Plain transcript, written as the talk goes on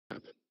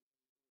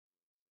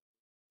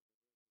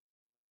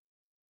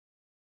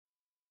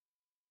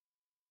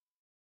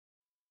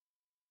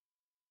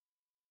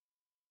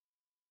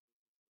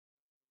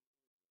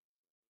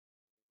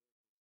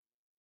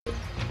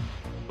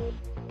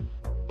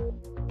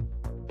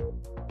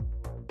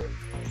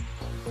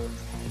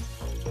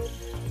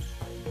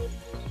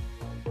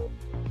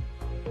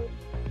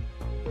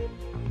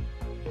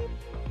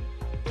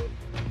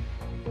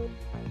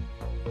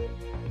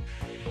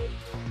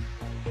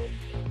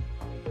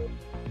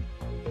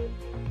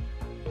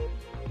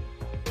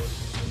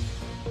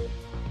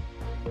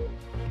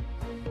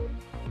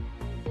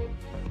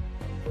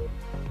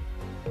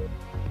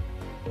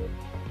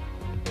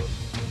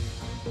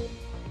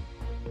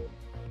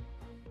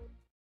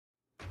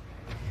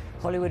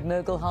Hollywood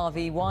mogul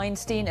Harvey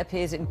Weinstein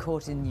appears in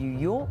court in New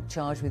York,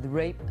 charged with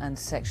rape and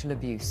sexual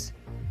abuse.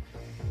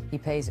 He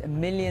pays $1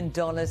 million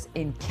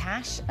in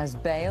cash as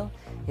bail.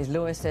 His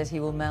lawyer says he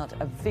will mount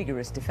a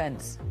vigorous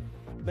defense.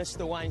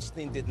 Mr.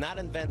 Weinstein did not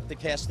invent the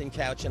casting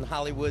couch in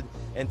Hollywood,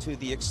 and to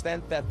the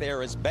extent that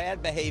there is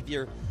bad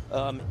behavior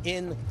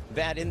in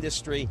that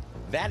industry,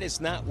 that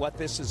is not what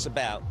this is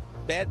about.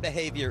 Bad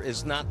behavior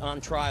is not on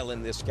trial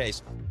in this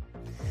case.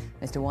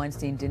 Mr.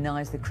 Weinstein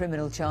denies the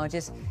criminal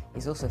charges.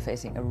 He's also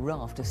facing a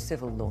raft of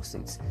civil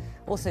lawsuits.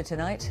 Also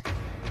tonight,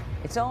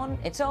 it's on,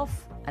 it's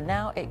off, and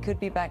now it could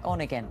be back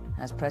on again,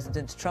 as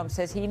President Trump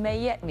says he may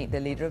yet meet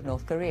the leader of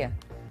North Korea.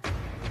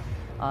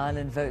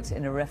 Ireland votes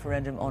in a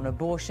referendum on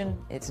abortion.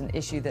 It's an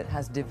issue that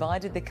has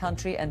divided the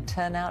country, and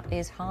turnout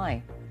is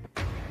high.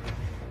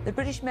 The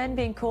British men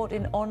being caught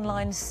in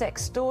online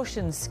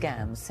sextortion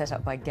scams set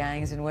up by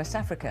gangs in West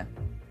Africa.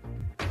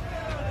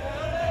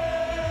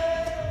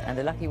 And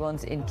the lucky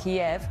ones in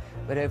Kiev,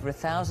 but over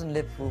 1,000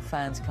 Liverpool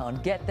fans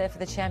can't get there for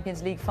the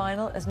Champions League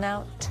final, as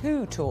now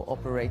 2 tour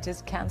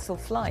operators cancel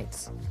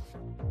flights.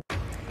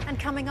 And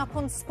coming up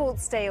on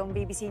Sports Day on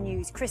BBC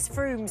News, Chris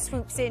Froome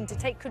swoops in to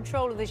take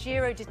control of the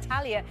Giro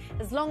d'Italia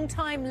as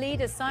long-time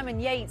leader Simon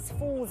Yates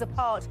falls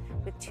apart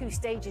with 2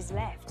 stages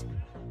left.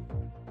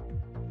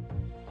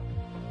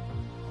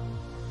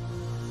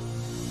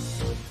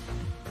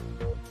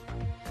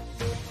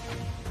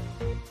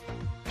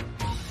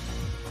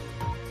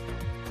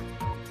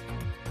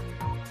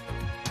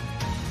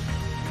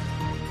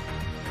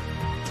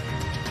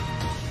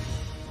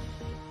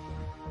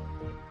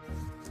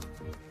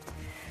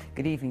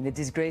 Good evening. The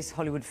disgraced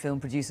Hollywood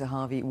film producer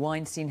Harvey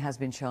Weinstein has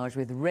been charged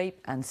with rape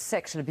and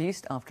sexual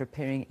abuse after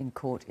appearing in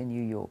court in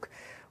New York.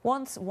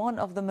 Once one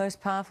of the most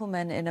powerful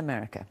men in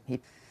America. And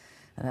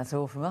that's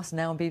all from us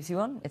now on BBC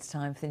One. It's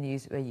time for the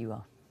news where you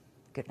are.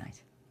 Good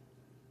night.